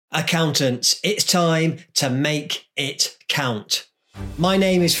Accountants, it's time to make it count. My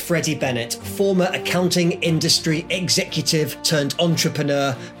name is Freddie Bennett, former accounting industry executive turned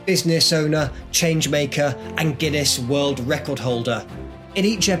entrepreneur, business owner, change maker, and Guinness World Record holder. In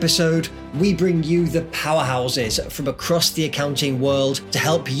each episode, we bring you the powerhouses from across the accounting world to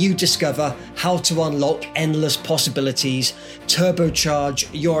help you discover how to unlock endless possibilities, turbocharge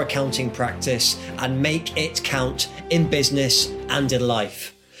your accounting practice, and make it count in business and in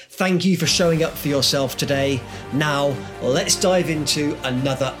life. Thank you for showing up for yourself today. Now, let's dive into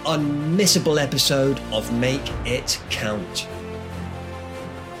another unmissable episode of Make It Count.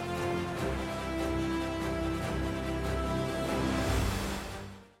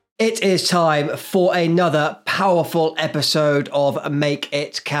 It is time for another powerful episode of Make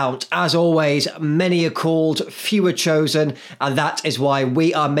It Count. As always, many are called, few are chosen, and that is why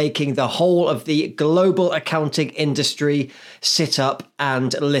we are making the whole of the global accounting industry sit up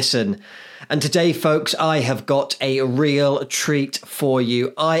and listen. And today, folks, I have got a real treat for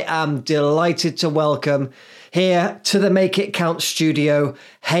you. I am delighted to welcome here to the Make It Count studio,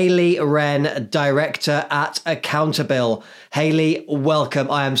 Haylee Wrenn, director at Accountable. Haylee, welcome.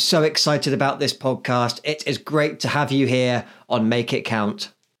 I am so excited about this podcast. It is great to have you here on Make It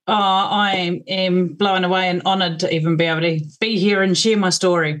Count. Oh, I am blown away and honoured to even be able to be here and share my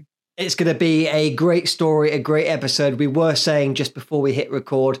story. It's going to be a great story, a great episode. We were saying just before we hit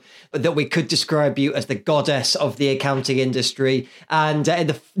record that we could describe you as the goddess of the accounting industry. And in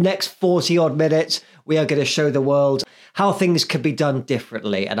the next 40 odd minutes, we are going to show the world how things could be done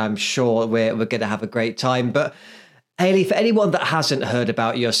differently. And I'm sure we're going to have a great time. But Haylee, for anyone that hasn't heard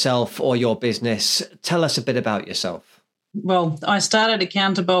about yourself or your business, tell us a bit about yourself. Well, I started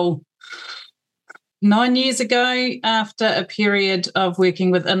Accountable 9 years ago after a period of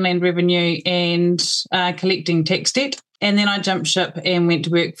working with Inland Revenue and collecting tax debt. And then I jumped ship and went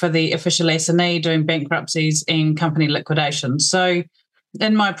to work for the official S&E doing bankruptcies and company liquidation. So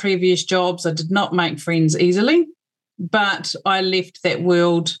in my previous jobs, I did not make friends easily, but I left that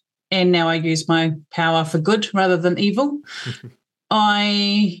world and now I use my power for good rather than evil.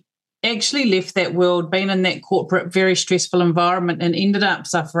 I actually left that world, been in that corporate, very stressful environment and ended up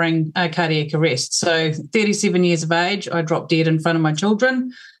suffering a cardiac arrest. So 37 years of age, I dropped dead in front of my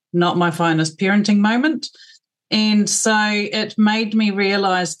children, not my finest parenting moment. And so it made me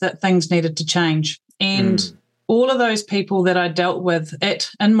realise that things needed to change. And all of those people that I dealt with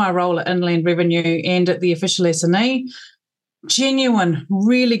in my role at Inland Revenue and at the official S&E, genuine,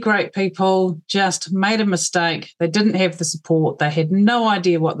 really great people, just made a mistake. They didn't have the support. They had no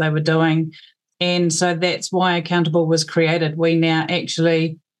idea what they were doing. And so that's why Accountable was created. We now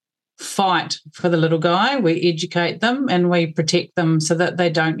actually fight for the little guy. We educate them and we protect them so that they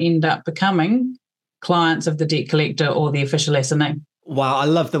don't end up becoming clients of the debt collector or the official S&E. Wow, I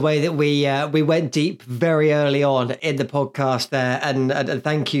love the way that we went deep very early on in the podcast there. And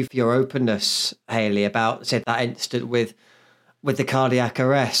thank you for your openness, Haylee, about that incident with the cardiac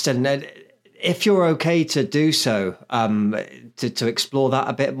arrest. And if you're okay to do so, to explore that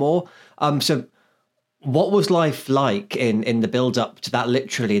a bit more. So what was life like in the build up to that,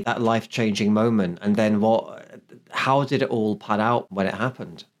 literally that life-changing moment? And then how did it all pan out when it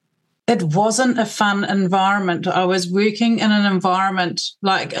happened? It wasn't a fun environment. I was working in an environment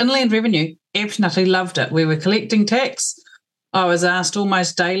like Inland Revenue. Absolutely loved it. We were collecting tax. I was asked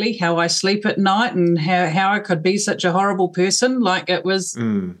almost daily how I sleep at night and how I could be such a horrible person. Like it was,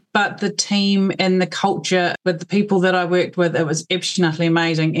 but the team and the culture with the people that I worked with, it was absolutely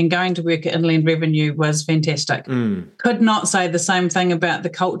amazing. And going to work at Inland Revenue was fantastic. Could not say the same thing about the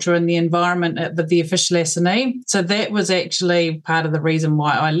culture and the environment at the official S&E. So that was actually part of the reason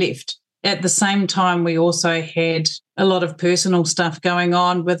why I left. At the same time, we also had a lot of personal stuff going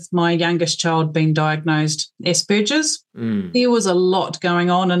on with my youngest child being diagnosed Asperger's. There was a lot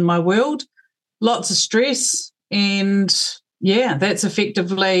going on in my world, lots of stress. And yeah, that's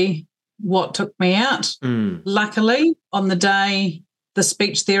effectively what took me out. Luckily, on the day, the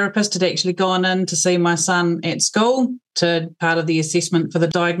speech therapist had actually gone in to see my son at school to part of the assessment for the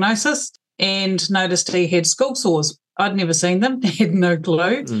diagnosis and noticed he had school sores. I'd never seen them, had no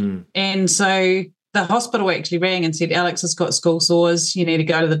clue. And so the hospital actually rang and said, Alex has got school sores, you need to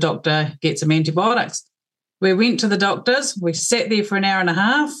go to the doctor, get some antibiotics. We went to the doctors, we sat there for an hour and a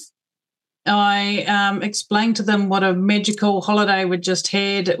half. I explained to them what a magical holiday we'd just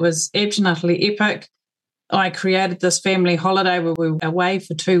had. It was absolutely epic. I created this family holiday where we were away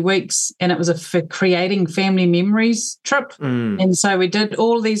for 2 weeks and it was for creating family memories trip. And so we did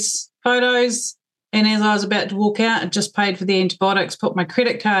all these photos. And as I was about to walk out, I just paid for the antibiotics, put my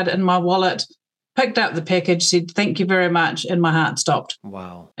credit card in my wallet, picked up the package, said, "Thank you very much," and my heart stopped.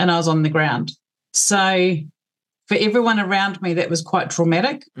 Wow. And I was on the ground. So for everyone around me, that was quite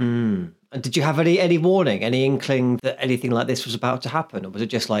traumatic. And did you have any warning, any inkling that anything like this was about to happen? Or was it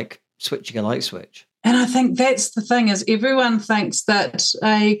just like switching a light switch? And I think that's the thing, is everyone thinks that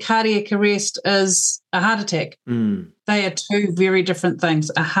a cardiac arrest is a heart attack. They are two very different things.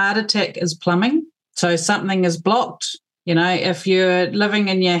 A heart attack is plumbing. So something is blocked. You know, if you're living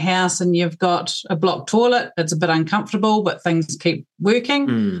in your house and you've got a blocked toilet, it's a bit uncomfortable, but things keep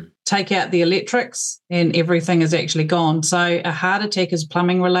working. Take out the electrics and everything is actually gone. So a heart attack is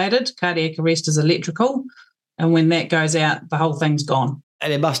plumbing related. Cardiac arrest is electrical. And when that goes out, the whole thing's gone.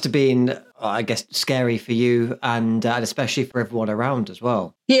 And it must have been, I guess, scary for you and especially for everyone around as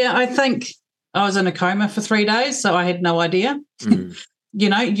well. Yeah, I think I was in a coma for 3 days, so I had no idea. You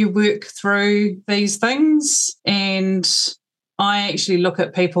know, you work through these things, and I actually look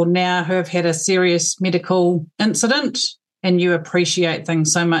at people now who have had a serious medical incident, and you appreciate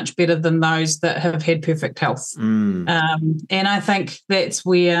things so much better than those that have had perfect health. And I think that's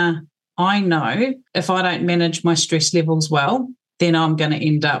where I know if I don't manage my stress levels well, then I'm going to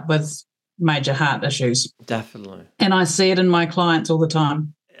end up with major heart issues. Definitely. And I see it in my clients all the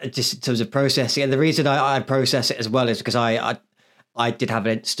time. Just in terms of processing, and the reason I process it as well is because I did have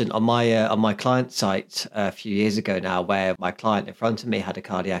an incident on my client site a few years ago now where my client in front of me had a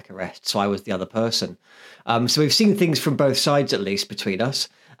cardiac arrest, so I was the other person. So we've seen things from both sides, at least between us,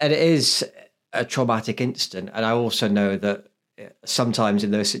 and it is a traumatic incident. And I also know that sometimes in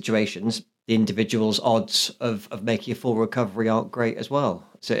those situations, the individual's odds of making a full recovery aren't great as well.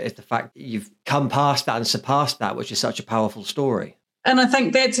 So it's the fact that you've come past that and surpassed that, which is such a powerful story. And I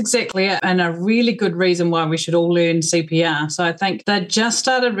think that's exactly it, and a really good reason why we should all learn CPR. So I think they just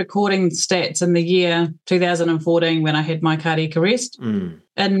started recording stats in the year 2014 when I had my cardiac arrest. In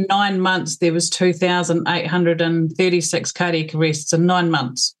 9 months, there was 2,836 cardiac arrests in 9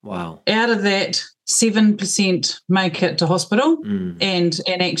 months. Wow. Out of that, 7% make it to hospital and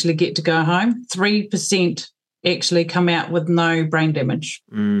actually get to go home. 3% actually come out with no brain damage.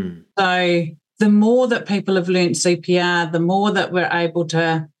 So the more that people have learnt CPR, the more that we're able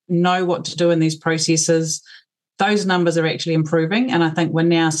to know what to do in these processes, those numbers are actually improving. And I think we're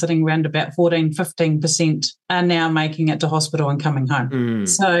now sitting around about 15% are now making it to hospital and coming home.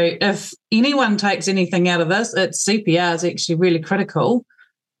 So if anyone takes anything out of this, it's CPR is actually really critical,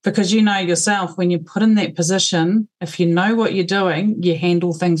 because you know yourself, when you're put in that position, if you know what you're doing, you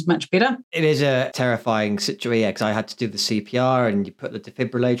handle things much better. It is a terrifying situation because I had to do the CPR and you put the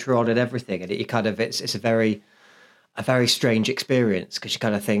defibrillator on and everything, and it's a very strange experience because you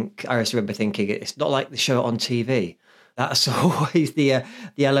kind of think. I always remember thinking it's not like the show on TV. That's always the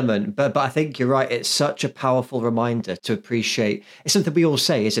element. But I think you're right. It's such a powerful reminder to appreciate. It's something we all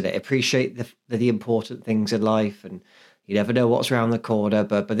say, isn't it? Appreciate the important things in life, and you never know what's around the corner,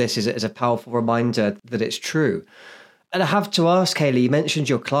 but this is a powerful reminder that it's true. And I have to ask, Haylee, you mentioned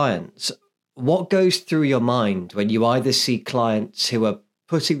your clients. What goes through your mind when you either see clients who are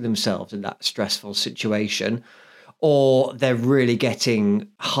putting themselves in that stressful situation, or they're really getting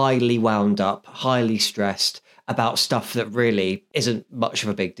highly wound up, highly stressed about stuff that really isn't much of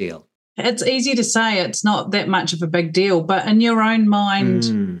a big deal? It's easy to say it's not that much of a big deal, but in your own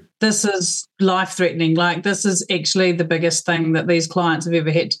mind, this is life-threatening. Like, this is actually the biggest thing that these clients have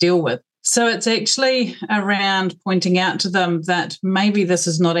ever had to deal with. So it's actually around pointing out to them that maybe this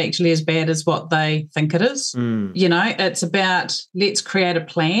is not actually as bad as what they think it is. You know, it's about, let's create a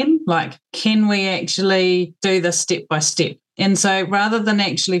plan. Like, can we actually do this step by step? And so rather than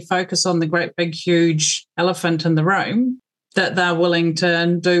actually focus on the great big huge elephant in the room, that they're willing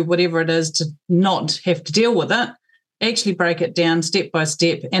to do whatever it is to not have to deal with it, actually break it down step by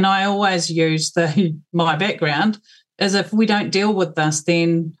step. And I always use my background as if we don't deal with this,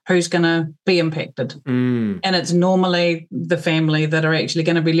 then who's going to be impacted? And it's normally the family that are actually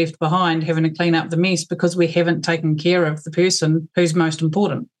going to be left behind having to clean up the mess because we haven't taken care of the person who's most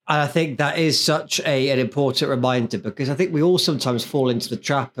important. And I think that is such an important reminder, because I think we all sometimes fall into the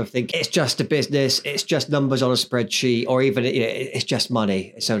trap of thinking it's just a business, it's just numbers on a spreadsheet, or even it's just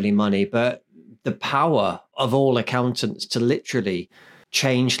money, it's only money. But the power of all accountants to literally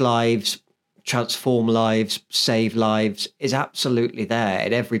change lives, transform lives, save lives is absolutely there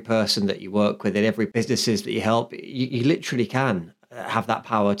in every person that you work with, in every businesses that you help. You literally can have that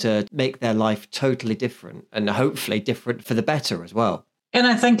power to make their life totally different, and hopefully different for the better as well. And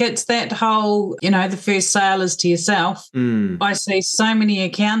I think it's that whole, the first sale is to yourself. I see so many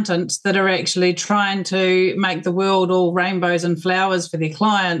accountants that are actually trying to make the world all rainbows and flowers for their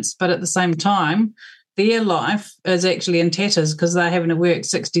clients, but at the same time, their life is actually in tatters because they're having to work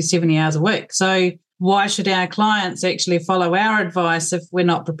 60, 70 hours a week. So why should our clients actually follow our advice if we're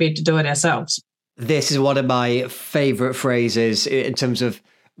not prepared to do it ourselves? This is one of my favorite phrases in terms of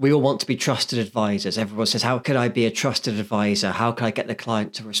we all want to be trusted advisors. Everyone says, how can I be a trusted advisor? How can I get the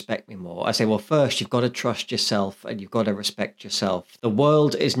client to respect me more? I say, well, first, you've got to trust yourself and you've got to respect yourself. The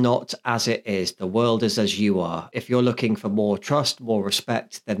world is not as it is. The world is as you are. If you're looking for more trust, more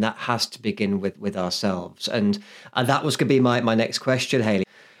respect, then that has to begin with ourselves. And that was going to be my next question, Haylee.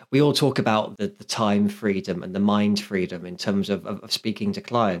 We all talk about the time freedom and the mind freedom in terms of speaking to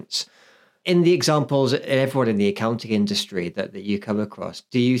clients. In the examples, everyone in the accounting industry that you come across,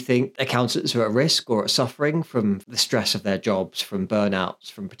 do you think accountants are at risk or are suffering from the stress of their jobs, from burnouts,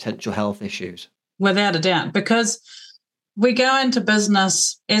 from potential health issues? Without a doubt, because we go into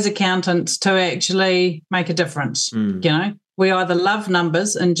business as accountants to actually make a difference. We either love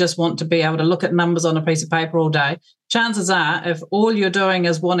numbers and just want to be able to look at numbers on a piece of paper all day. Chances are, if all you're doing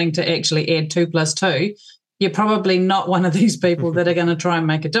is wanting to actually add 2 + 2, you're probably not one of these people that are going to try and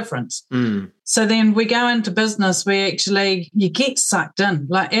make a difference. So then we go into business, you get sucked in.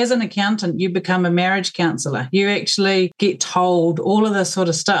 Like as an accountant, you become a marriage counsellor. You actually get told all of this sort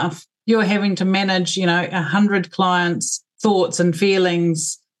of stuff. You're having to manage, 100 clients' thoughts and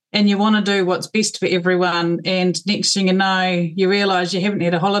feelings, and you want to do what's best for everyone. And next thing you know, you realise you haven't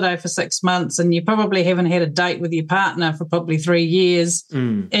had a holiday for 6 months and you probably haven't had a date with your partner for probably 3 years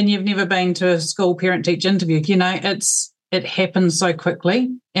and you've never been to a school parent-teacher interview. It happens so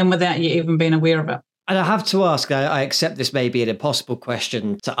quickly and without you even being aware of it. And I have to ask, I accept this may be an impossible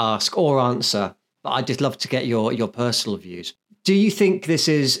question to ask or answer, but I'd just love to get your personal views. Do you think this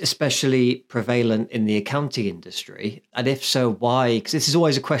is especially prevalent in the accounting industry? And if so, why? Because this is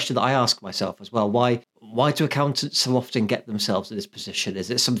always a question that I ask myself as well. Why do accountants so often get themselves in this position? Is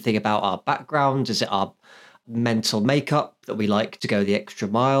it something about our background? Is it our mental makeup that we like to go the extra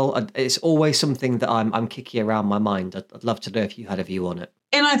mile? And it's always something that I'm kicking around my mind. I'd love to know if you had a view on it.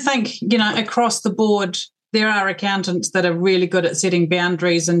 And I think, across the board, there are accountants that are really good at setting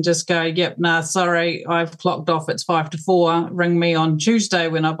boundaries and just go, yep, nah, sorry, I've clocked off, it's 5 to 4, ring me on Tuesday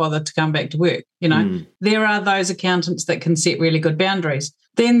when I bother to come back to work. There are those accountants that can set really good boundaries.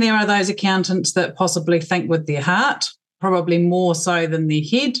 Then there are those accountants that possibly think with their heart, probably more so than their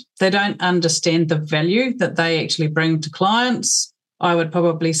head. They don't understand the value that they actually bring to clients. I would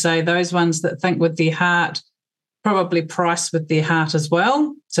probably say those ones that think with their heart probably price with their heart as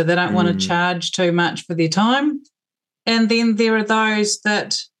well. So they don't want to charge too much for their time. And then there are those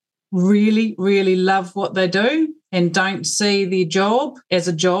that really, really love what they do and don't see their job as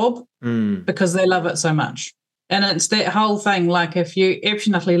a job because they love it so much. And it's that whole thing, like if you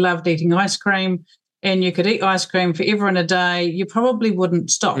absolutely loved eating ice cream and you could eat ice cream forever and a day, you probably wouldn't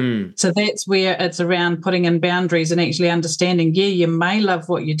stop. So that's where it's around putting in boundaries and actually understanding, you may love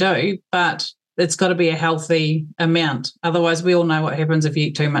what you do, but it's got to be a healthy amount. Otherwise, we all know what happens if you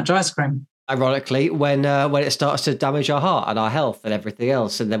eat too much ice cream. Ironically, when it starts to damage our heart and our health and everything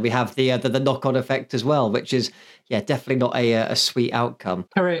else, and then we have the knock-on effect as well, which is definitely not a sweet outcome.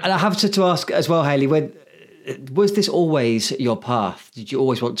 Correct. And I have to ask as well, Haylee, was this always your path? Did you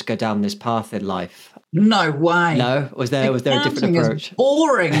always want to go down this path in life? No way. No, was there a different approach? Is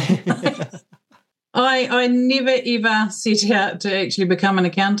boring. I never ever set out to actually become an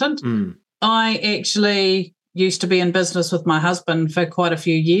accountant. I actually used to be in business with my husband for quite a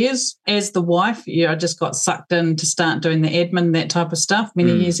few years. As the wife, I just got sucked in to start doing the admin, that type of stuff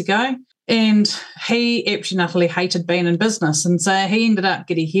many years ago. And he absolutely hated being in business. And so he ended up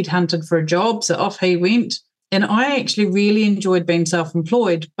getting headhunted for a job. So off he went. And I actually really enjoyed being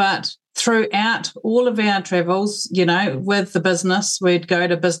self-employed. But throughout all of our travels, with the business, we'd go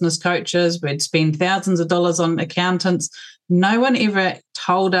to business coaches, we'd spend thousands of dollars on accountants. No one ever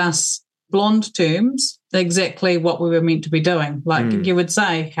told us blonde terms exactly what we were meant to be doing. Like you would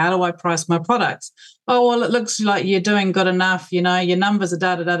say, how do I price my products? Oh, well, it looks like you're doing good enough, your numbers are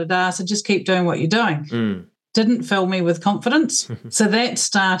da-da-da-da-da, so just keep doing what you're doing. Didn't fill me with confidence. So that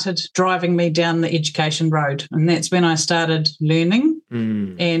started driving me down the education road. And that's when I started learning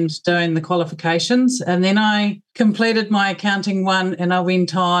and doing the qualifications. And then I completed my accounting one and I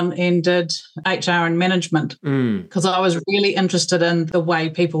went on and did HR and management because I was really interested in the way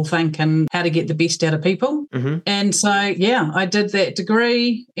people think and how to get the best out of people. And so, I did that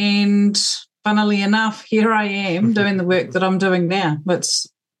degree and funnily enough, here I am doing the work that I'm doing now. It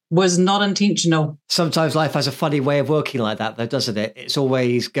was not intentional. Sometimes life has a funny way of working like that, though, doesn't it? It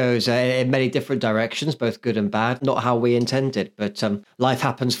always goes in many different directions, both good and bad. Not how we intended, but life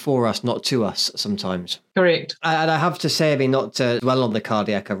happens for us, not to us sometimes. Correct. And I have to say, I mean, not to dwell on the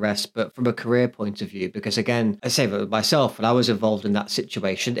cardiac arrest, but from a career point of view, because again, I say for myself, when I was involved in that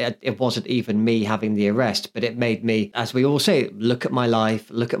situation, it wasn't even me having the arrest, but it made me, as we all say, look at my life,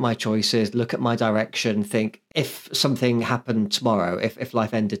 look at my choices, look at my direction, think, if something happened tomorrow, if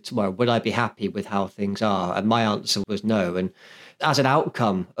life ended tomorrow, would I be happy with how things are? And my answer was no. And as an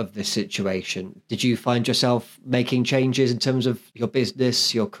outcome of this situation, did you find yourself making changes in terms of your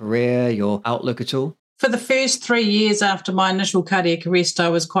business, your career, your outlook at all? For the first 3 years after my initial cardiac arrest, I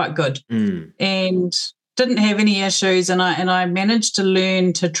was quite good and didn't have any issues. And I managed to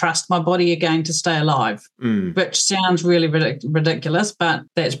learn to trust my body again to stay alive, which sounds really ridiculous, but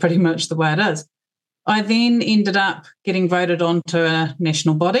that's pretty much the way it is. I then ended up getting voted onto a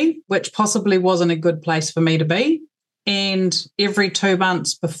national body, which possibly wasn't a good place for me to be. And every 2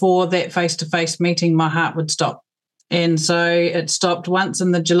 months before that face-to-face meeting, my heart would stop. And so it stopped once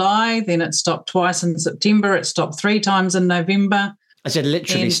in the July, then it stopped twice in September, it stopped 3 times in November. I said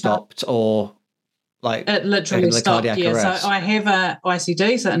literally stopped, or like it literally stopped, yeah. Arrest. So I have a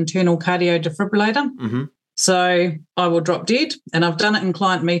ICD, so internal cardio defibrillator. Mm-hmm. So I will drop dead, and I've done it in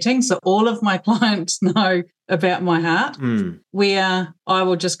client meetings. So all of my clients know about my heart, where I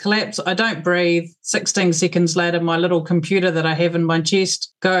will just collapse. I don't breathe. 16 seconds later, my little computer that I have in my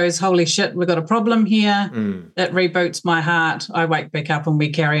chest goes, holy shit, we've got a problem here. It reboots my heart. I wake back up and we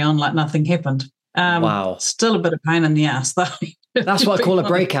carry on like nothing happened. Wow. Still a bit of pain in the ass, though. That's what I call a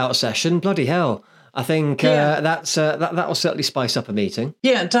breakout session. Bloody hell. I think that will certainly spice up a meeting.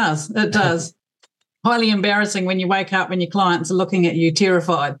 Yeah, it does. It does. Highly embarrassing when you wake up and your clients are looking at you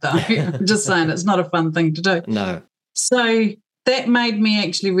terrified, though. I'm just saying, it's not a fun thing to do. No. So that made me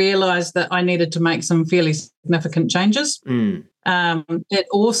actually realise that I needed to make some fairly significant changes. It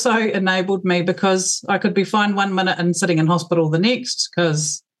also enabled me, because I could be fine 1 minute and sitting in hospital the next,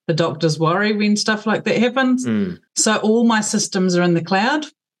 because the doctors worry when stuff like that happens. So all my systems are in the cloud.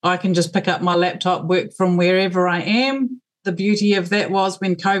 I can just pick up my laptop, work from wherever I am. The beauty of that was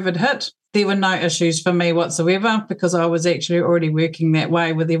when COVID hit, there were no issues for me whatsoever, because I was actually already working that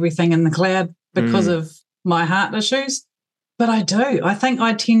way with everything in the cloud because of my heart issues. But I think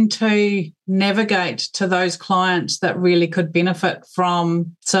I tend to navigate to those clients that really could benefit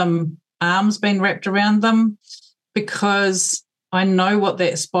from some arms being wrapped around them, because I know what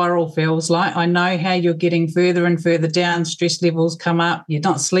that spiral feels like. I know how you're getting further and further down, stress levels come up, you're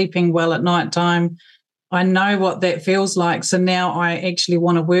not sleeping well at night time. I know what that feels like. So now I actually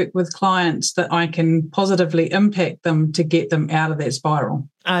want to work with clients that I can positively impact them to get them out of that spiral.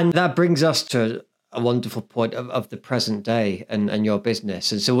 And that brings us to a wonderful point of the present day and your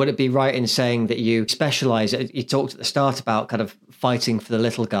business. And so would it be right in saying that you specialize, you talked at the start about kind of fighting for the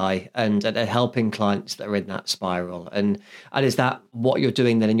little guy and helping clients that are in that spiral. And is that what you're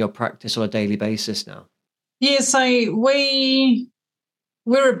doing then in your practice on a daily basis now? Yeah, so we're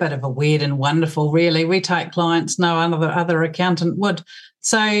a bit of a weird and wonderful, really. We take clients no other accountant would.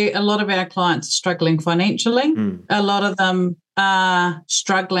 So a lot of our clients are struggling financially. A lot of them are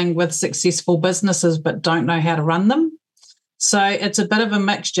struggling with successful businesses but don't know how to run them. So it's a bit of a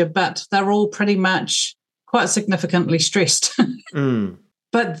mixture, but they're all pretty much quite significantly stressed.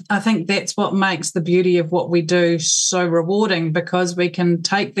 But I think that's what makes the beauty of what we do so rewarding, because we can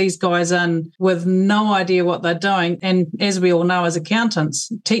take these guys in with no idea what they're doing. And as we all know as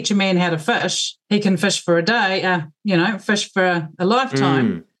accountants, teach a man how to fish. He can fish for a day, fish for a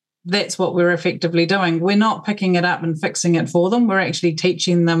lifetime. That's what we're effectively doing. We're not picking it up and fixing it for them. We're actually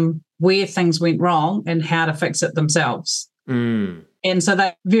teaching them where things went wrong and how to fix it themselves. And so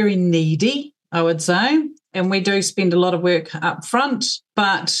they're very needy, I would say. And we do spend a lot of work up front,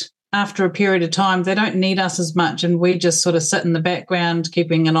 but after a period of time, they don't need us as much. And we just sort of sit in the background,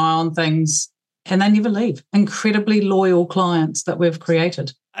 keeping an eye on things, and they never leave. Incredibly loyal clients that we've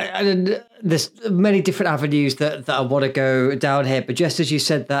created. And there's many different avenues that I want to go down here. But just as you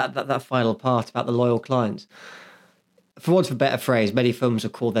said that final part about the loyal clients, for want of a better phrase, many firms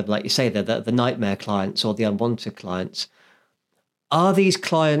will call them, like you say, the nightmare clients or the unwanted clients. Are these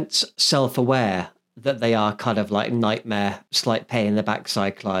clients self-aware that they are kind of like nightmare, slight pain in the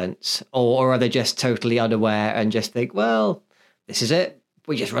backside clients? Or are they just totally unaware and just think, well, this is it.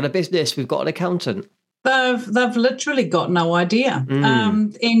 We just run a business. We've got an accountant. They've literally got no idea.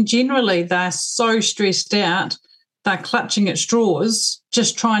 And generally, they're so stressed out, they're clutching at straws,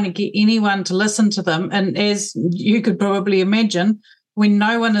 just trying to get anyone to listen to them. And as you could probably imagine, when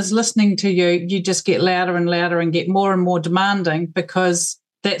no one is listening to you, you just get louder and louder and get more and more demanding, because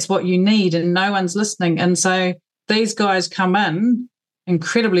that's what you need, and no one's listening. And so these guys come in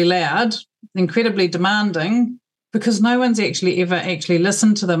incredibly loud, incredibly demanding, because no one's actually ever actually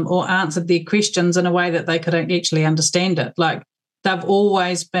listened to them or answered their questions in a way that they could actually understand it. Like, they've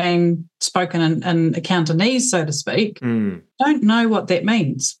always been spoken in Accountanese, so to speak. Don't know what that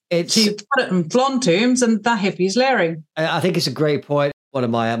means. So you put it in blonde terms and they're happy as Larry. I think it's a great point. One of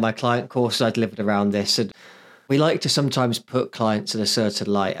my client courses I delivered around this, and we like to sometimes put clients in a certain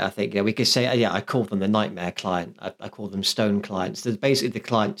light. I think, we could say, I call them the nightmare client. I call them stone clients. They're basically the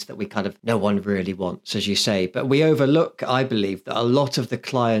clients that we kind of, no one really wants, as you say. But we overlook, I believe, that a lot of the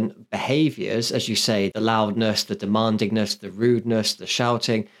client behaviors, as you say, the loudness, the demandingness, the rudeness, the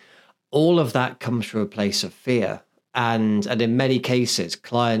shouting, all of that comes from a place of fear. And in many cases,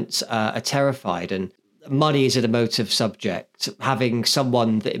 clients are terrified, and money is an emotive subject. Having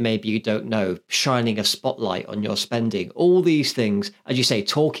someone that maybe you don't know shining a spotlight on your spending, all these things, as you say,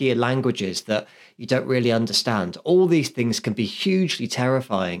 talking in languages that you don't really understand, all these things can be hugely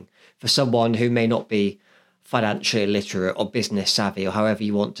terrifying for someone who may not be financially literate or business savvy, or however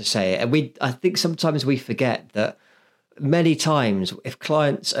you want to say it. And I think sometimes we forget that many times if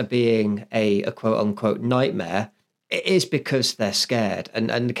clients are being a quote unquote nightmare, it is because they're scared.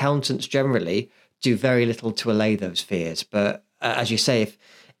 And accountants generally do very little to allay those fears. But as you say,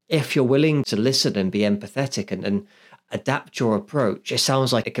 if you're willing to listen and be empathetic and adapt your approach, it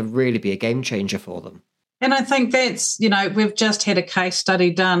sounds like it can really be a game changer for them. And I think that's, we've just had a case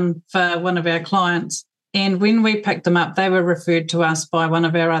study done for one of our clients. And when we picked them up, they were referred to us by one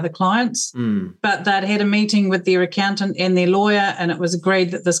of our other clients. But they'd had a meeting with their accountant and their lawyer, and it was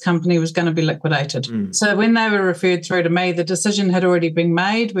agreed that this company was going to be liquidated. So when they were referred through to me, the decision had already been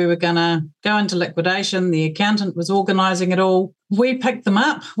made. We were going to go into liquidation. The accountant was organising it all. We picked them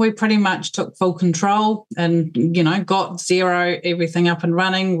up. We pretty much took full control and, got Xero, everything up and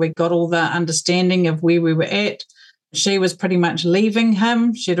running. We got all the understanding of where we were at. She was pretty much leaving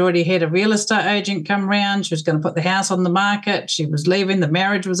him. She'd already had a real estate agent come round. She was going to put the house on the market. She was leaving. The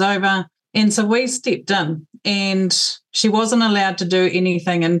marriage was over. And so we stepped in, and she wasn't allowed to do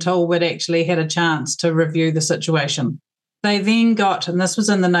anything until we'd actually had a chance to review the situation. They then got, and this was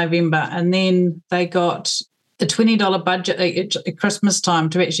in the November, and then they got the $20 budget at Christmas time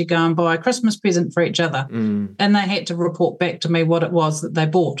to actually go and buy a Christmas present for each other. And they had to report back to me what it was that they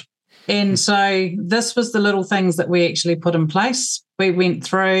bought. And so this was the little things that we actually put in place. We went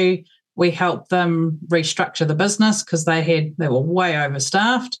through, we helped them restructure the business because they were way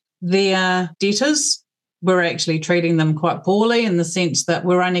overstaffed. Their debtors were actually treating them quite poorly in the sense that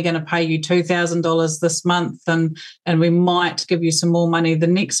we're only going to pay you $2,000 this month and we might give you some more money the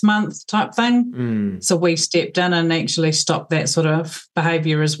next month type thing. So we stepped in and actually stopped that sort of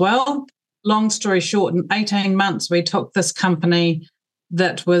behaviour as well. Long story short, in 18 months, we took this company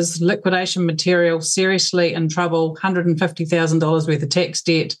that was liquidation material, seriously in trouble, $150,000 worth of tax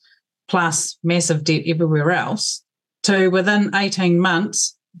debt, plus massive debt everywhere else, to within 18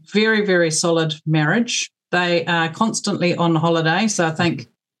 months, very, very solid marriage. They are constantly on holiday. So I think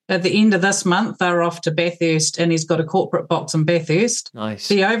at the end of this month, they're off to Bathurst, and he's got a corporate box in Bathurst. Nice.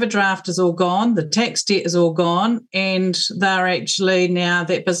 The overdraft is all gone. The tax debt is all gone. And they're actually now,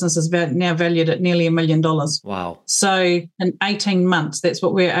 that business is now valued at nearly $1 million. Wow. So in 18 months, that's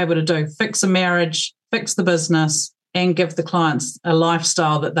what we're able to do. Fix a marriage, fix the business, and give the clients a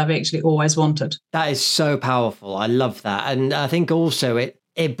lifestyle that they've actually always wanted. That is so powerful. I love that. And I think also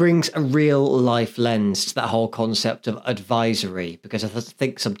it brings a real life lens to that whole concept of advisory, because I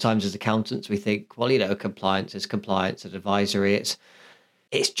think sometimes as accountants, we think, well, compliance is compliance, and advisory,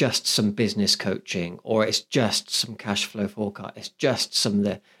 it's just some business coaching, or it's just some cash flow forecast. It's just and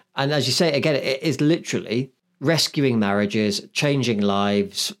as you say, again, it is literally rescuing marriages, changing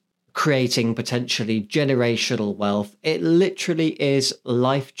lives, creating potentially generational wealth. It literally is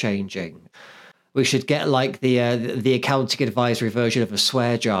life-changing. We should get like the accounting advisory version of a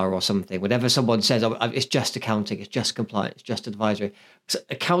swear jar or something. Whenever someone says, oh, it's just accounting, it's just compliance, it's just advisory. So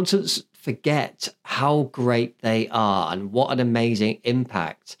accountants forget how great they are and what an amazing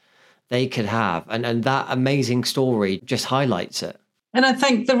impact they could have. And that amazing story just highlights it. And I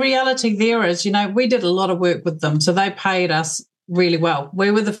think the reality there is, we did a lot of work with them. So they paid us really well.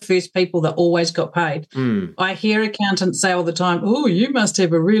 We were the first people that always got paid. I hear accountants say all the time, oh, you must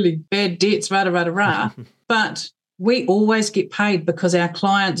have a really bad debts, rah. But we always get paid because our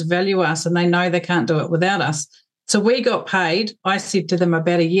clients value us and they know they can't do it without us. So we got paid. I said to them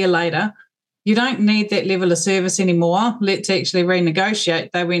about a year later, you don't need that level of service anymore. Let's actually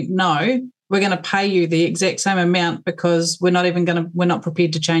renegotiate. They went, no, we're going to pay you the exact same amount because we're not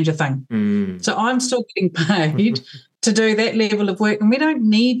prepared to change a thing. So I'm still getting paid to do that level of work, and we don't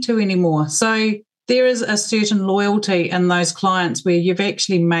need to anymore. So there is a certain loyalty in those clients where you've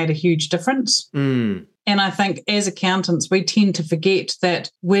actually made a huge difference. And I think as accountants, we tend to forget that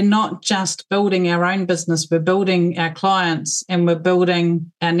we're not just building our own business, we're building our clients and we're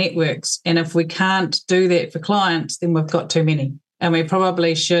building our networks. And if we can't do that for clients, then we've got too many. And we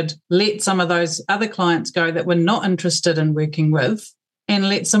probably should let some of those other clients go that we're not interested in working with and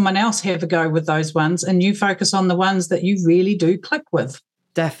let someone else have a go with those ones. And you focus on the ones that you really do click with.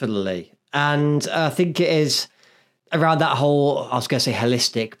 Definitely. And I think it is around that whole, I was going to say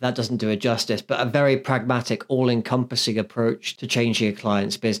holistic, that doesn't do it justice, but a very pragmatic, all-encompassing approach to changing a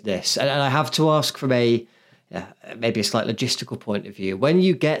client's business. And I have to ask from maybe a slight logistical point of view, when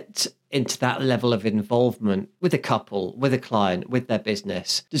you get into that level of involvement with a couple, with a client, with their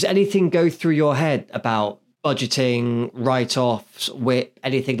business, does anything go through your head about budgeting, write-offs, WIP,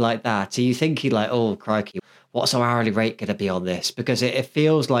 anything like that? Are you thinking like, oh, crikey, what's our hourly rate going to be on this? Because it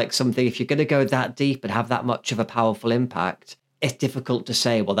feels like something, if you're going to go that deep and have that much of a powerful impact, it's difficult to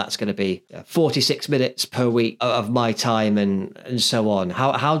say, well, that's going to be 46 minutes per week of my time and so on.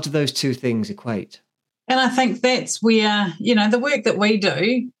 How do those two things equate? And I think that's where, the work that we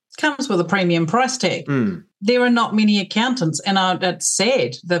do comes with a premium price tag. There are not many accountants, and it's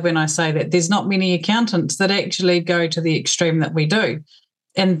sad that when I say that, there's not many accountants that actually go to the extreme that we do.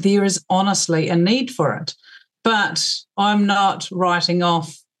 And there is honestly a need for it. But I'm not writing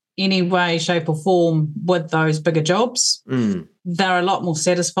off any way, shape or form with those bigger jobs. They're a lot more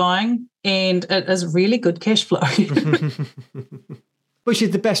satisfying and it is really good cash flow. Which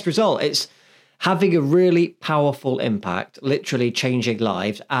is the best result. It's having a really powerful impact, literally changing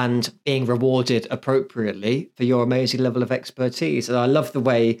lives and being rewarded appropriately for your amazing level of expertise. And I love the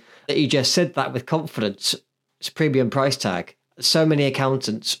way that you just said that with confidence. It's a premium price tag. So many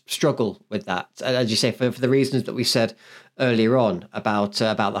accountants struggle with that, as you say, for the reasons that we said earlier on about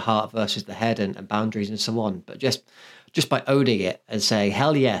the heart versus the head and boundaries and so on. But just by owning it and saying,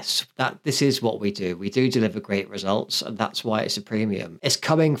 hell yes, this is what we do. We do deliver great results, and that's why it's a premium. It's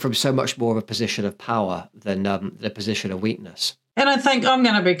coming from so much more of a position of power than a position of weakness. And I think I'm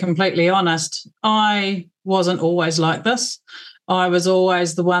going to be completely honest. I wasn't always like this. I was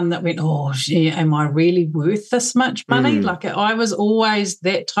always the one that went, oh, gee, am I really worth this much money? Like I was always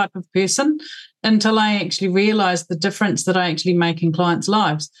that type of person until I actually realised the difference that I actually make in clients'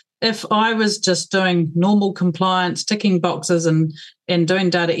 lives. If I was just doing normal compliance, ticking boxes and doing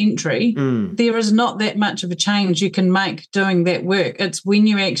data entry, there is not that much of a change you can make doing that work. It's when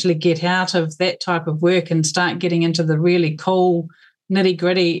you actually get out of that type of work and start getting into the really cool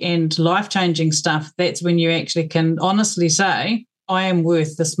nitty-gritty and life-changing stuff, that's when you actually can honestly say, I am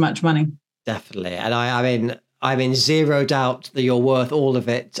worth this much money. Definitely. And I'm in zero doubt that you're worth all of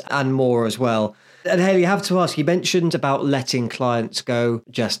it and more as well. And Haylee, I have to ask, you mentioned about letting clients go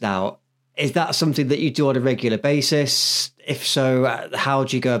just now. Is that something that you do on a regular basis? If so, how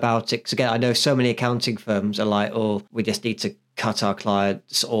do you go about it? Because again, I know so many accounting firms are like, oh, we just need to cut our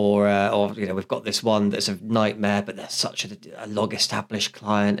clients, or we've got this one that's a nightmare, but they're such a long-established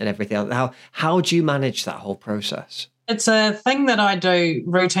client and everything. How do you manage that whole process? It's a thing that I do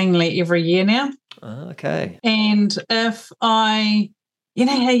routinely every year now. Okay. And if you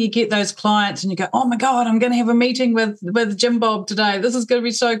know how you get those clients and you go, oh my God, I'm going to have a meeting with Jim Bob today. This is going to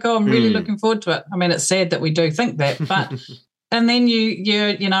be so cool. I'm really looking forward to it. I mean, it's sad that we do think that, but and then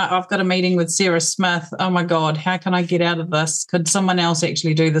I've got a meeting with Sarah Smith. Oh my God, how can I get out of this? Could someone else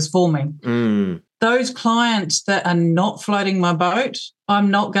actually do this for me? Those clients that are not floating my boat, I'm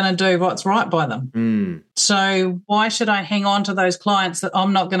not going to do what's right by them. So why should I hang on to those clients that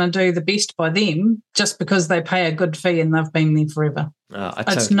I'm not going to do the best by them just because they pay a good fee and they've been there forever?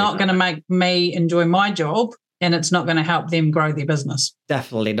 It's not going to make me enjoy my job, and it's not going to help them grow their business.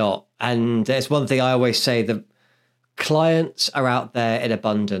 Definitely not. And it's one thing I always say, that clients are out there in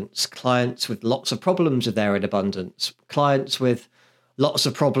abundance. Clients with lots of problems are there in abundance. Clients with lots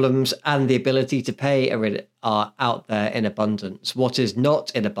of problems and the ability to pay are out there in abundance. What is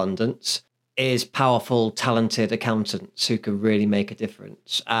not in abundance is powerful, talented accountants who can really make a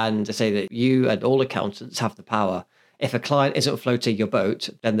difference. And to say that you and all accountants have the power. If a client isn't floating your boat,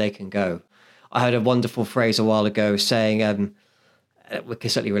 then they can go. I heard a wonderful phrase a while ago saying, we can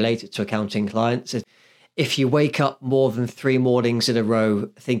certainly relate it to accounting clients, is if you wake up more than 3 mornings in a row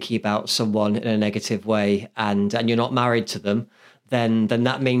thinking about someone in a negative way and you're not married to them, then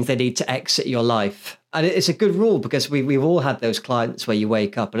that means they need to exit your life. And it's a good rule, because we've all had those clients where you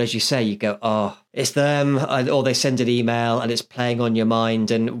wake up and, as you say, you go, oh, it's them, or they send an email and it's playing on your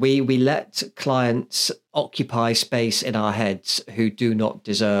mind. And we let clients occupy space in our heads who do not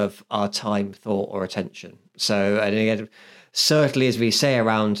deserve our time, thought or attention. So, and again, certainly as we say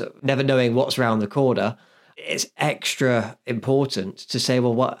around never knowing what's around the corner, it's extra important to say,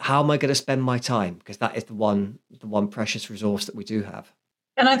 well, how am I going to spend my time? Because that is the one precious resource that we do have.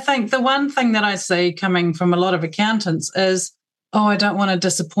 And I think the one thing that I see coming from a lot of accountants is, oh, I don't want to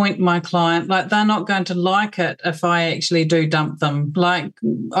disappoint my client. Like, they're not going to like it if I actually do dump them. Like,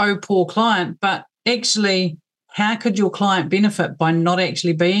 oh, poor client. But actually, how could your client benefit by not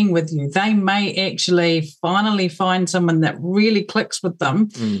actually being with you? They may actually finally find someone that really clicks with them,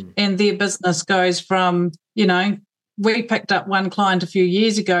 and their business goes from, we picked up one client a few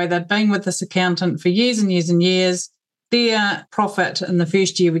years ago. They'd been with this accountant for years and years and years. Their profit in the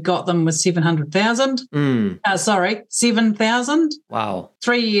first year we got them was 700,000. 7,000. Wow.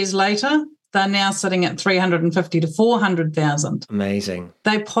 3 years later, they're now sitting at 350 to 400,000. Amazing.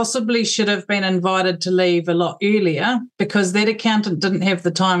 They possibly should have been invited to leave a lot earlier because that accountant didn't have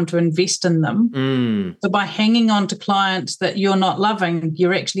the time to invest in them. So by hanging on to clients that you're not loving,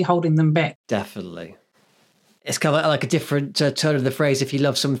 you're actually holding them back. Definitely. It's kind of like a different turn of the phrase, if you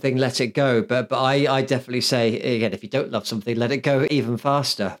love something, let it go. But I definitely say, again, if you don't love something, let it go even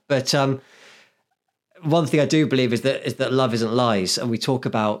faster. But one thing I do believe is that love isn't lies. And we talk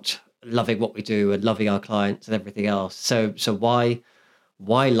about loving what we do and loving our clients and everything else. So why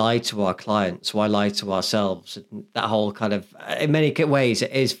lie to our clients? Why lie to ourselves? And that whole kind of, in many ways,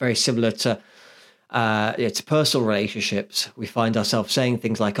 it is very similar to personal relationships. We find ourselves saying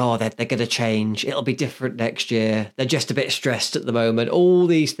things like, oh, they're going to change. It'll be different next year. They're just a bit stressed at the moment. All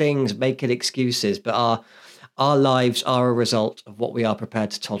these things making excuses, but our lives are a result of what we are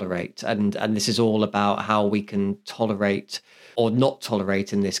prepared to tolerate. And this is all about how we can tolerate or not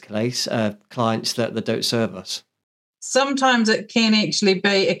tolerate, in this case, clients that don't serve us. Sometimes it can actually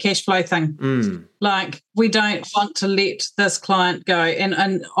be a cash flow thing. Like, we don't want to let this client go.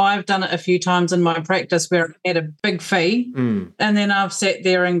 And I've done it a few times in my practice where I had a big fee and then I've sat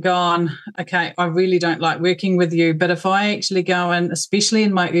there and gone, okay, I really don't like working with you. But if I actually go in, especially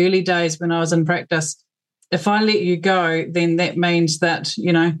in my early days when I was in practice, if I let you go, then that means that,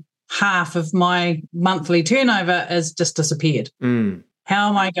 half of my monthly turnover has just disappeared. How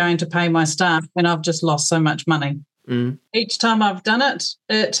am I going to pay my staff when I've just lost so much money? Each time I've done it,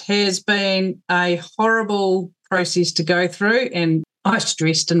 it has been a horrible process to go through, and I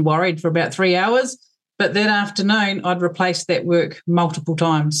stressed and worried for about 3 hours. But that afternoon, I'd replaced that work multiple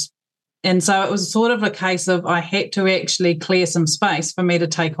times. And so it was sort of a case of I had to actually clear some space for me to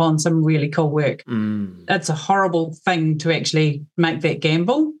take on some really cool work. It's a horrible thing to actually make that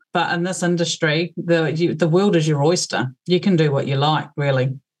gamble. But in this industry, the world is your oyster. You can do what you like,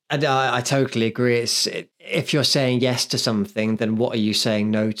 really. And I totally agree. If you're saying yes to something, then what are you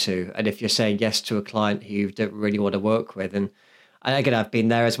saying no to? And if you're saying yes to a client who you don't really want to work with, and again, I've been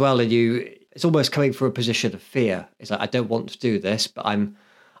there as well, and it's almost coming from a position of fear. It's like, I don't want to do this, but I'm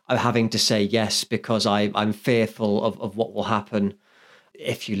having to say yes because I'm fearful of what will happen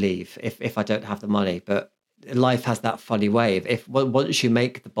if you leave, if I don't have the money. But life has that funny way. If once you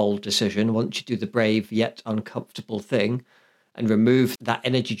make the bold decision, once you do the brave yet uncomfortable thing, and remove that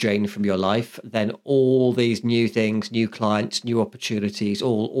energy drain from your life, then all these new things, new clients, new opportunities,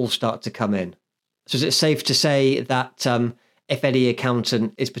 all start to come in. So is it safe to say that if any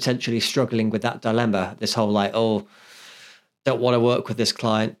accountant is potentially struggling with that dilemma, this whole like, oh, don't want to work with this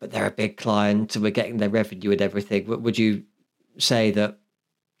client, but they're a big client and we're getting their revenue and everything, would you say that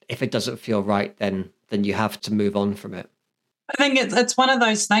if it doesn't feel right, then you have to move on from it? I think it's one of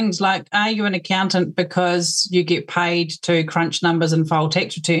those things like, are you an accountant because you get paid to crunch numbers and file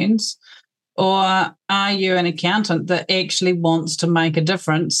tax returns? Or are you an accountant that actually wants to make a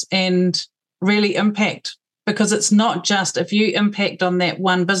difference and really impact? Because it's not just if you impact on that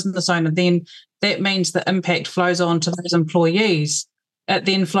one business owner, then that means the impact flows on to those employees. It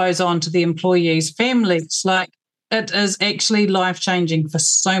then flows on to the employees' families. Like, it is actually life-changing for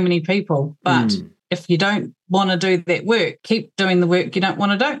so many people. But if you don't want to do that work, keep doing the work you don't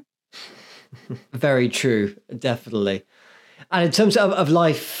want to do. Very true, definitely. And in terms of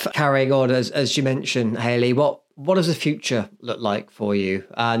life carrying on, as you mentioned, Haylee, what does the future look like for you?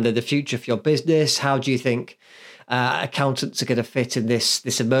 And the future for your business? How do you think accountants are going to fit in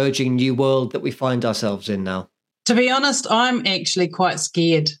this emerging new world that we find ourselves in now? To be honest, I'm actually quite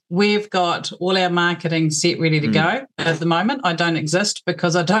scared. We've got all our marketing set ready to go. At the moment, I don't exist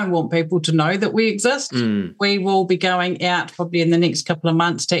because I don't want people to know that we exist. We will be going out probably in the next couple of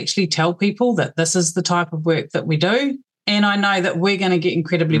months to actually tell people that this is the type of work that we do. And I know that we're going to get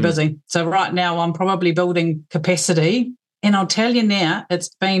incredibly busy. So right now I'm probably building capacity. And I'll tell you now, it's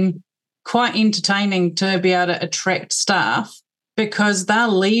been quite entertaining to be able to attract staff because they're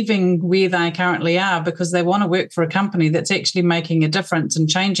leaving where they currently are because they want to work for a company that's actually making a difference and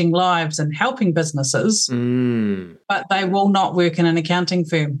changing lives and helping businesses, but they will not work in an accounting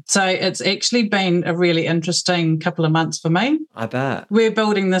firm. So it's actually been a really interesting couple of months for me. I bet. We're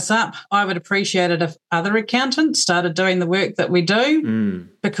building this up. I would appreciate it if other accountants started doing the work that we do,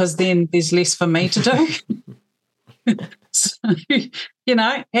 because then there's less for me to do. So,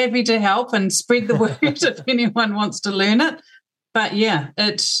 happy to help and spread the word if anyone wants to learn it. But yeah,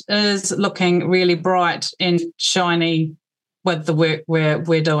 it is looking really bright and shiny with the work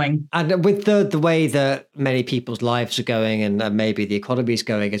we're doing. And with the way that many people's lives are going and maybe the economy is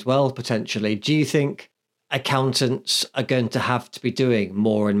going as well, potentially, do you think accountants are going to have to be doing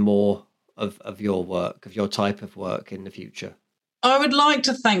more and more of your work, of your type of work in the future? I would like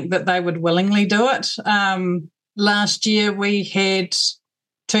to think that they would willingly do it. Last year, we had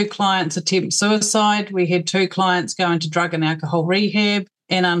 2 clients attempt suicide. We had 2 clients go into drug and alcohol rehab.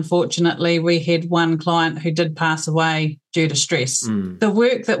 And unfortunately, we had 1 client who did pass away due to stress. The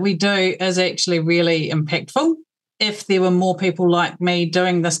work that we do is actually really impactful. If there were more people like me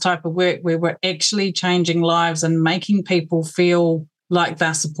doing this type of work, where we're actually changing lives and making people feel like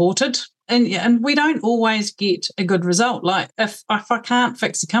they're supported. And we don't always get a good result. Like if I can't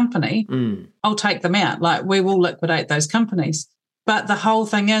fix a company, I'll take them out. Like we will liquidate those companies. But the whole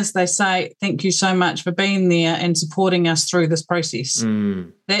thing is they say, thank you so much for being there and supporting us through this process.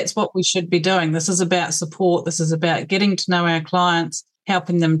 That's what we should be doing. This is about support. This is about getting to know our clients,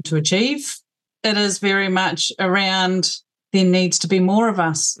 helping them to achieve. It is very much around there needs to be more of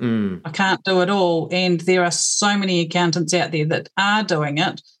us. I can't do it all. And there are so many accountants out there that are doing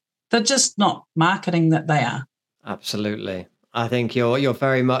it. They're just not marketing that they are. Absolutely. I think you're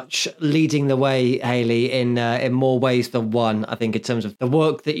very much leading the way, Haylee, in more ways than one. I think in terms of the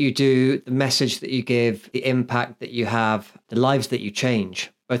work that you do, the message that you give, the impact that you have, the lives that you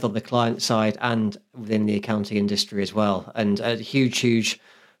change, both on the client side and within the accounting industry as well. And a huge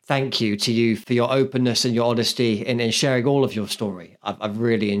thank you to you for your openness and your honesty in sharing all of your story. I've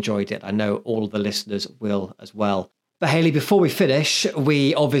really enjoyed it. I know all of the listeners will as well. But Haylee, before we finish,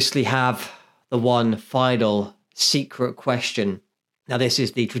 we obviously have the one final secret question. Now, this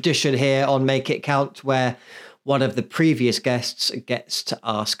is the tradition here on Make It Count, where one of the previous guests gets to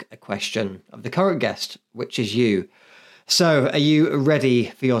ask a question of the current guest, which is you. So are you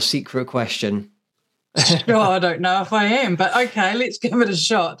ready for your secret question? Sure, I don't know if I am, but okay, let's give it a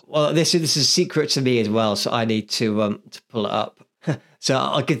shot. Well, this is a secret to me as well, so I need to pull it up. So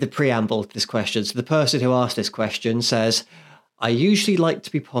I'll give the preamble to this question. So the person who asked this question says, I usually like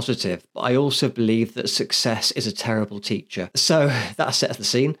to be positive, but I also believe that success is a terrible teacher. So that sets the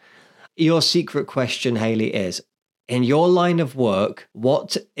scene. Your secret question, Haylee, is, in your line of work,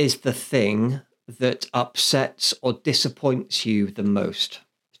 what is the thing that upsets or disappoints you the most?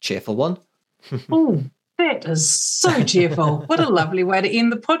 A cheerful one. Oh, that is so cheerful. What a lovely way to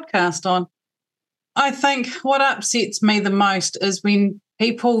end the podcast on. I think what upsets me the most is when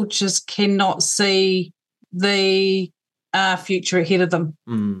people just cannot see the future ahead of them,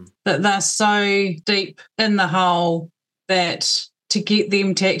 that they're so deep in the hole that to get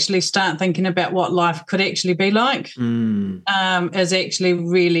them to actually start thinking about what life could actually be like is actually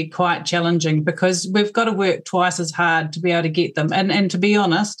really quite challenging, because we've got to work twice as hard to be able to get them. And to be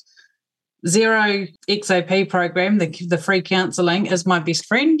honest, Xero XOP program, the free counselling, is my best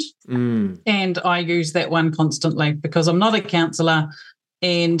friend. And I use that one constantly because I'm not a counsellor.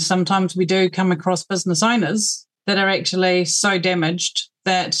 And sometimes we do come across business owners that are actually so damaged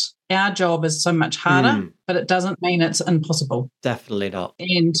that our job is so much harder, but it doesn't mean it's impossible. Definitely not.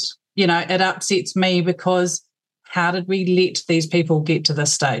 And, it upsets me because how did we let these people get to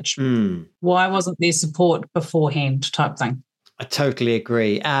this stage? Why wasn't there support beforehand type thing? I totally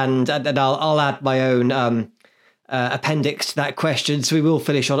agree. And I'll add my own appendix to that question. So we will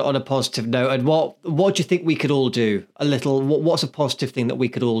finish on a positive note. And what do you think we could all do? What's a positive thing that we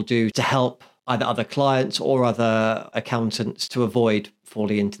could all do to help either other clients or other accountants to avoid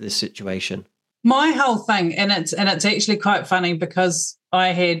falling into this situation? My whole thing, and it's actually quite funny because I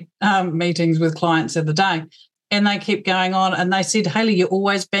had meetings with clients the other day, and they kept going on and they said, Haylee, you're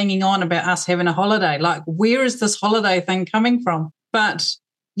always banging on about us having a holiday. Like, where is this holiday thing coming from? But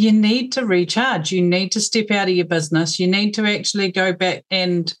you need to recharge. You need to step out of your business. You need to actually go back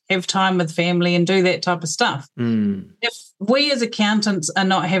and have time with family and do that type of stuff. If we as accountants are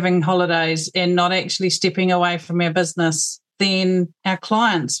not having holidays and not actually stepping away from our business, then our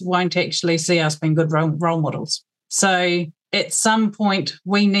clients won't actually see us being good role models. So at some point,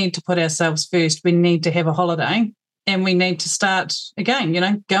 we need to put ourselves first. We need to have a holiday and we need to start again,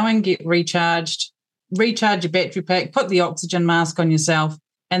 go and get recharged, recharge your battery pack, put the oxygen mask on yourself,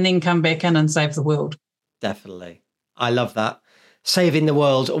 and then come back in and save the world. Definitely. I love that. Saving the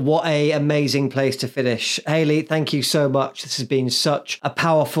world. What a amazing place to finish. Haylee, thank you so much. This has been such a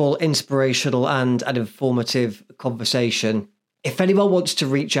powerful, inspirational and an informative conversation. If anyone wants to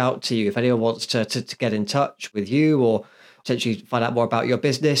reach out to you, if anyone wants to get in touch with you or potentially find out more about your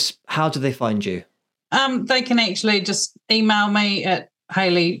business, how do they find you? They can actually just email me at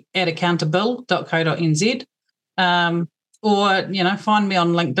haylee@accountable.co.nz, or, find me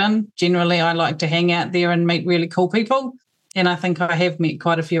on LinkedIn. Generally, I like to hang out there and meet really cool people. And I think I have met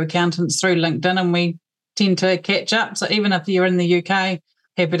quite a few accountants through LinkedIn, and we tend to catch up. So even if you're in the UK,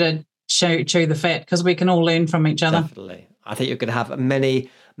 happy to chew the fat, because we can all learn from each other. Definitely. I think you're going to have many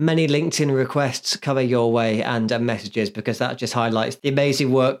LinkedIn requests coming your way and messages, because that just highlights the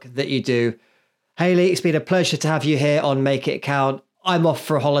amazing work that you do. Haylee, it's been a pleasure to have you here on Make It Count. I'm off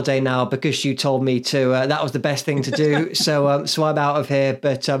for a holiday now because you told me to. That was the best thing to do. So I'm out of here.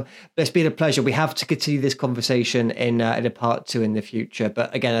 But it's been a pleasure. We have to continue this conversation in a part 2 in the future.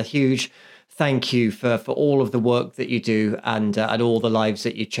 But again, a huge thank you for all of the work that you do and all the lives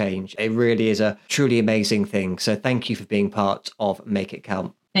that you change. It really is a truly amazing thing. So thank you for being part of Make It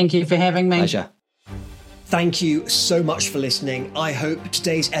Count. Thank you for having me. Pleasure. Thank you so much for listening. I hope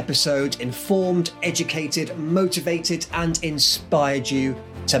today's episode informed, educated, motivated, and inspired you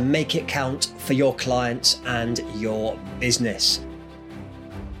to make it count for your clients and your business.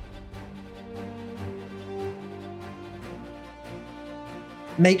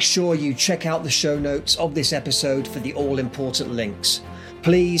 Make sure you check out the show notes of this episode for the all-important links.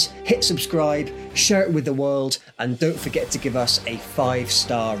 Please hit subscribe, share it with the world, and don't forget to give us a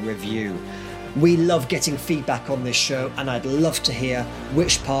 5-star review. We love getting feedback on this show, and I'd love to hear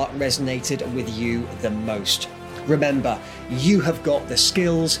which part resonated with you the most. Remember, you have got the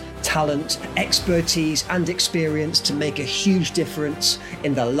skills, talent, expertise, and experience to make a huge difference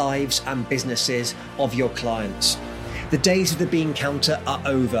in the lives and businesses of your clients. The days of the bean counter are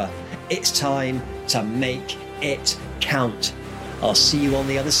over. It's time to make it count. I'll see you on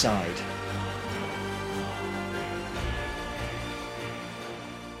the other side.